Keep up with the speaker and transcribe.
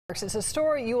It's a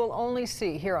story you will only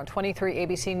see here on 23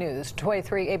 ABC News.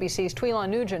 23 ABC's Theron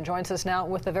Nugent joins us now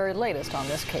with the very latest on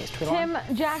this case. Tim,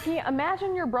 Jackie,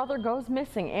 imagine your brother goes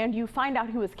missing and you find out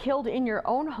he was killed in your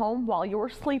own home while you were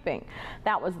sleeping.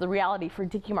 That was the reality for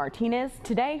Dickie Martinez.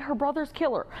 Today, her brother's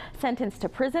killer sentenced to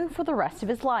prison for the rest of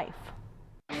his life.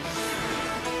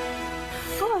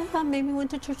 Oh, I thought maybe we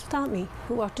went to church without me.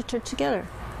 We walked to church together,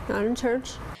 not in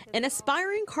church. An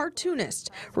aspiring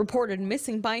cartoonist reported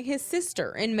missing by his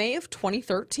sister in May of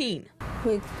 2013.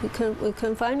 We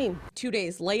couldn't find him. 2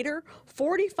 days later,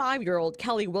 45-year-old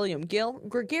Kelly William Gill,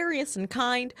 gregarious and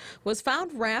kind, was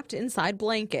found wrapped inside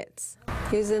blankets.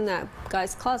 He was in that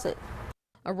guy's closet.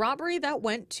 A robbery that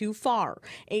went too far.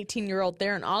 18-year-old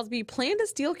Theron Ausbie planned to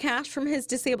steal cash from his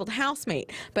disabled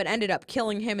housemate, but ended up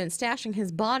killing him and stashing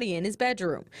his body in his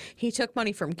bedroom. He took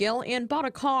money from Gill and bought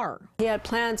a car. He had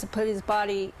plans to put his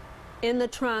body in the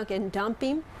trunk and dump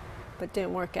him, but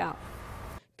didn't work out.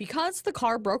 Because the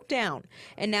car broke down,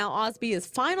 and now Ausbie is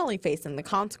finally facing the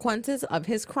consequences of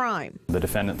his crime. The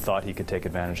defendant thought he could take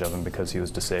advantage of him because he was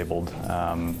disabled,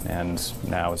 and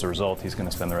now as a result he's going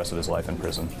to spend the rest of his life in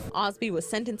prison. Ausbie was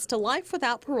sentenced to life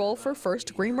without parole for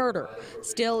first-degree murder.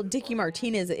 Still, Dickie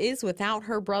Martinez is without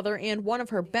her brother and one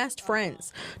of her best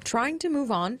friends, trying to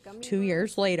move on 2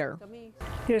 years later.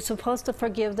 You're supposed to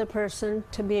forgive the person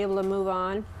to be able to move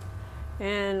on.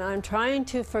 And I'm trying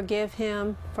to forgive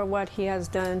him for what he has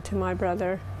done to my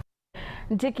brother.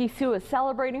 Dickie Sue is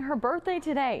celebrating her birthday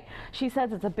today. She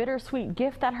says it's a bittersweet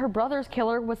gift that her brother's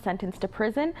killer was sentenced to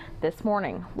prison this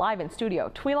morning. Live in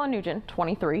studio, Theron Nugent,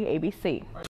 23 ABC.